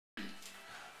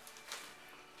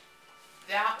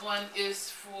That one is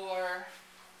for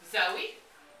Zoe.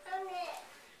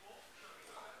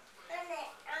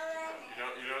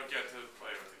 You don't get to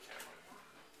play with the camera.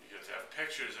 You get to have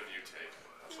pictures of you taken.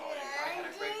 That's all you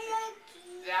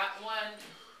get. That one.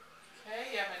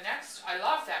 Okay, you have a next. I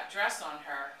love that dress on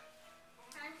her.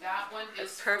 That one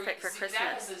is it's perfect for Christmas.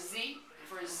 That is a Z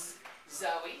for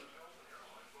Zoe.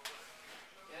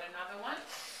 Get another one.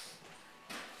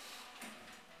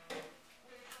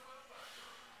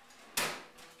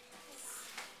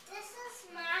 This is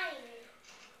mine.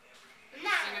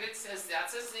 See what it says?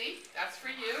 That's a Z. That's for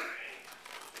you.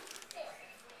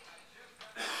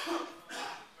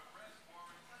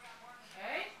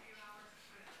 Okay.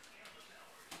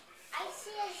 I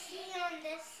see a Z on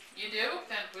this. You do?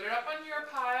 Then put it up on your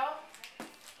pile.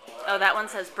 Oh, that one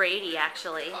says Brady,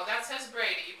 actually. Oh, that says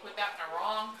Brady. You put that in the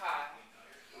wrong pile.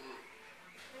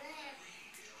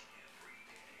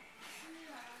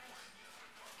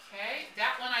 Okay,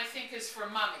 that one I think is for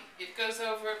Mommy. It goes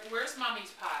over. Where's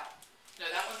Mommy's pile? No,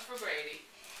 that one's for Brady.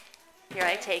 Here,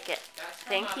 I take it. That's for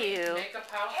Thank Mommy. you. Make a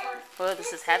pile for. Oh,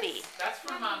 this is heavy. That's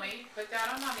for Mommy. Put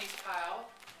that on Mommy's pile.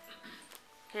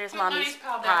 Here's Put Mommy's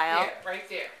pile. pile. Back there, right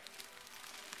there.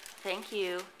 Thank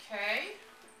you. Okay.